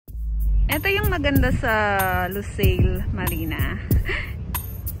Ito yung maganda sa Lusail Marina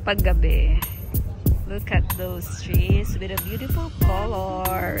paggabi. Look at those trees with the beautiful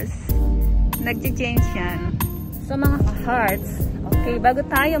colors. Nag-change yan. So mga ka-hearts, okay, bago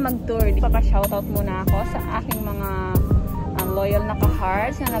tayo mag-tour, papashoutout muna ako sa aking mga loyal na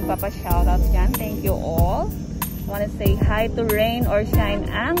ka-hearts na nagpapashoutout dyan. Thank you all. I want to say hi to Rain or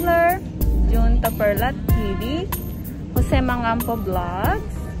Shine Angler, June Taperlat TV, Jose Mangampo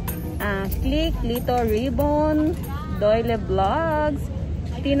Vlogs, Click, Lito Ribbon, Doyle Vlogs,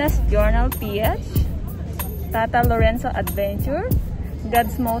 Tina's Journal PH, Tata Lorenzo Adventure,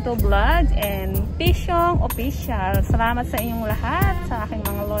 God's Moto Vlogs, and Pishong Official. Salamat sa inyong lahat, sa aking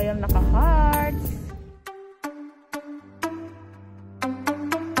mga loyal na ka-hearts.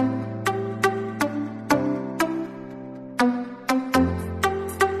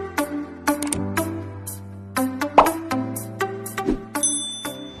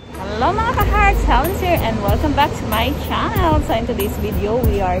 Hello mga ka-hearts, Helene here and welcome back to my channel. So in today's video,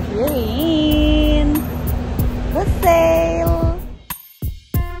 we are here in Lusail.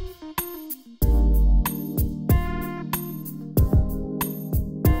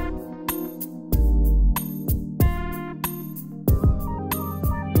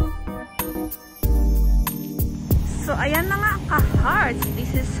 So ayan na nga ka-hearts,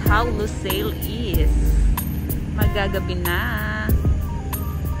 this is how Lusail is. Magagabi na.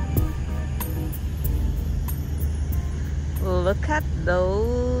 Look at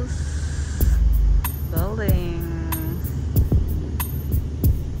those buildings.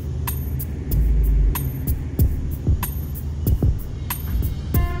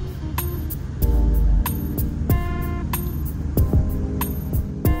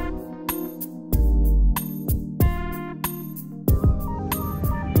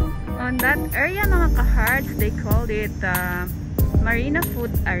 On that area mga ka-hearts, they called it Marina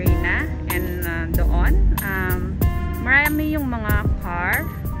Food Arena, and doon marami yung mga car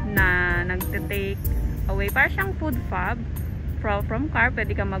na nagte-take away. Para siyang food fob. From car,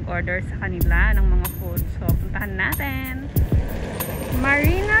 pwede ka mag-order sa kanila ng mga food. So, puntahan natin.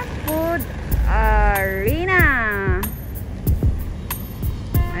 Marina Food Arena.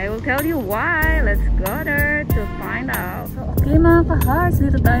 I will tell you why. Let's go there to find out. So, okay mga ka-hearts,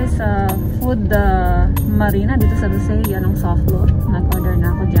 dito tayo sa Food Marina, dito sa Lusail. Yan ang soft load. Nag-order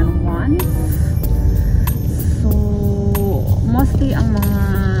na ako dyan once. Mostly ang mga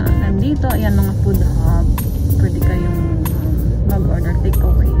nandito, ayan mga food hub, pwede kayong mag-order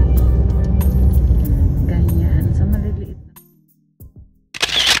takeaway. Ganyan. So maliliit.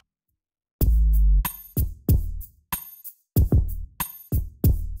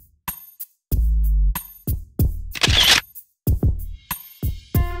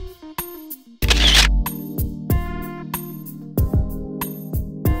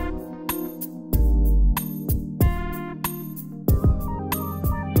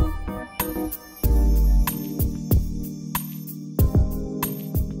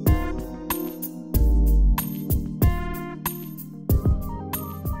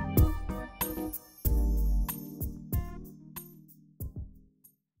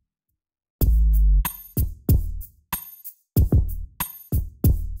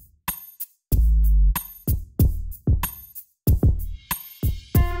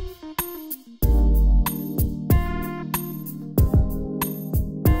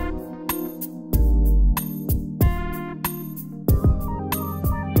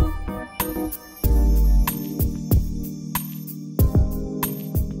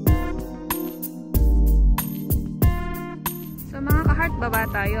 Baba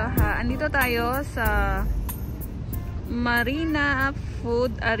tayo ha. Andito tayo sa Marina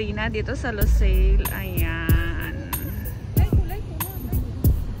Food Arena dito sa Lusail. Ayan.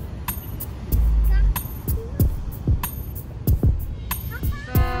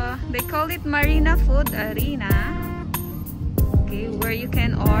 So, they call it Marina Food Arena. Okay, where you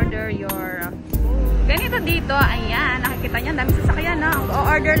can order your food. Ganito dito, ayan. Nakikita nyo, dami sasakyan na.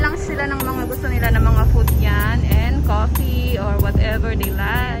 O-order lang sila ng mga gusto nila ng mga food yan. And coffee or whatever they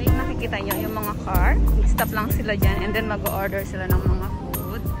like. Nakikita nyo yung mga car. Stop lang sila dyan and then mag-order sila ng mga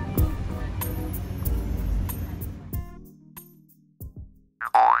food.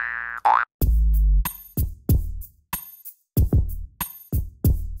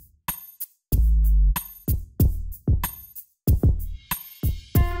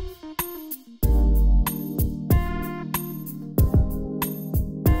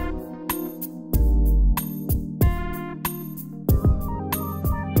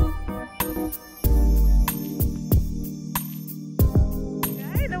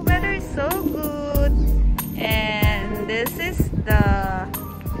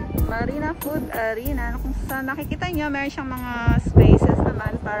 Marina Food Arena. Kung sa nakikita nyo, meron siyang mga spaces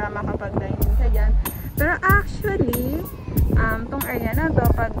naman para makapag-dining ka dyan. Pero actually, tong area na to,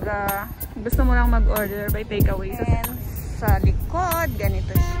 pag gusto mo lang mag-order by takeaway, sa likod,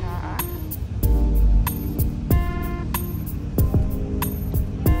 ganito siya.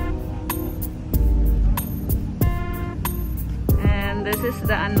 And this is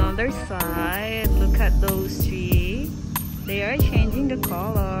the another side. Look at those trees. They are changing the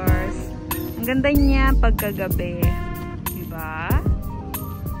colors. Ang ganda niya pagkagabi. Diba?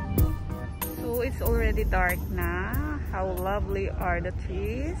 So, it's already dark na. How lovely are the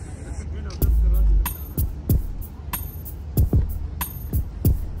trees.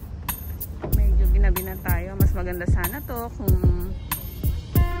 Medyo ginabi na tayo. Mas maganda sana to kung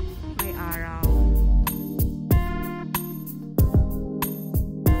may araw.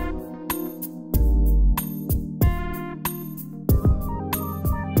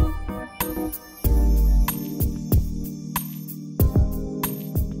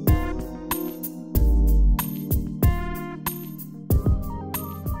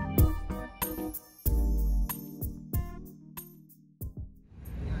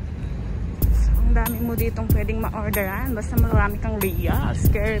 Dami mo ditong pwedeng ma-orderan. Basta marami kang reals.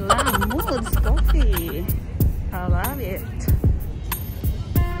 Care lang. Moods Coffee. I love it.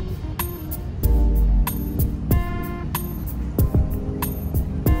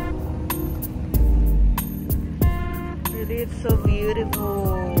 It's so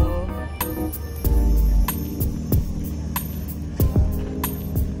beautiful.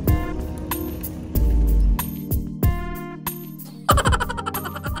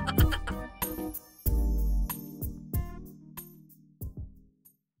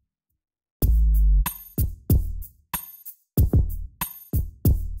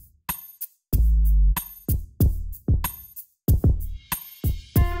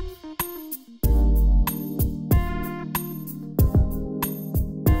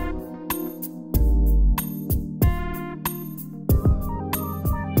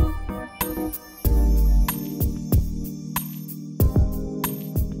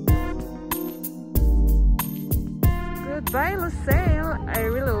 Bye, Lusail. I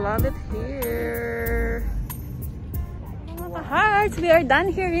really love it here. Mga hearts, we are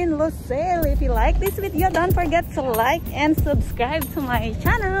done here in Lusail. If you like this video, don't forget to like and subscribe to my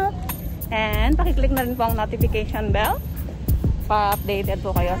channel. And pakiclick na rin po ang notification bell para updated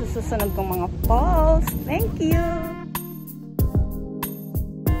po kayo sa susunod kong mga posts. Thank you!